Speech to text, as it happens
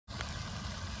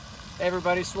Hey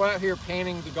everybody, so we're out here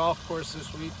painting the golf course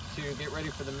this week to get ready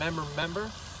for the member.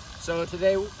 So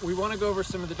today we want to go over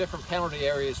some of the different penalty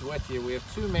areas with you. We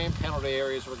have two main penalty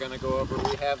areas we're going to go over.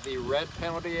 We have the red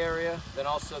penalty area, then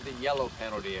also the yellow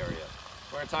penalty area.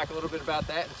 We're going to talk a little bit about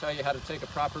that and tell you how to take a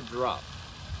proper drop.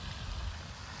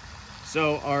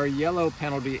 So our yellow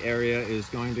penalty area is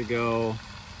going to go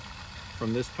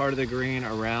from this part of the green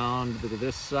around to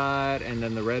this side, and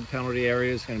then the red penalty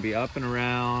area is going to be up and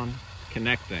around,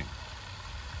 connecting.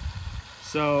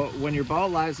 So when your ball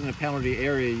lies in the penalty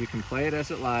area, you can play it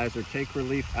as it lies or take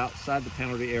relief outside the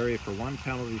penalty area for one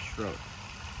penalty stroke.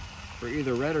 For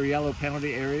either red or yellow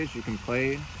penalty areas, you can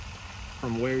play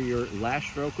from where your last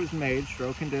stroke was made,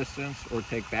 stroke and distance, or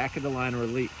take back of the line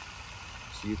relief.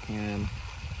 So you can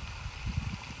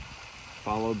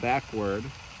follow backward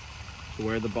to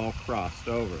where the ball crossed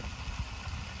over.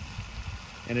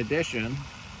 In addition,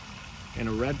 in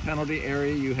a red penalty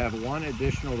area, you have one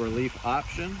additional relief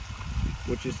option,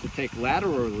 which is to take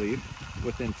lateral relief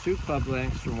within 2 club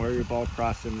lengths from where your ball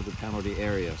crossed into the penalty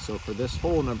area. So for this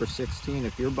hole, number 16,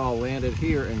 if your ball landed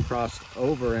here and crossed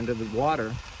over into the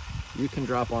water, you can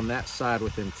drop on that side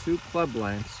within 2 club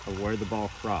lengths of where the ball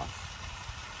crossed.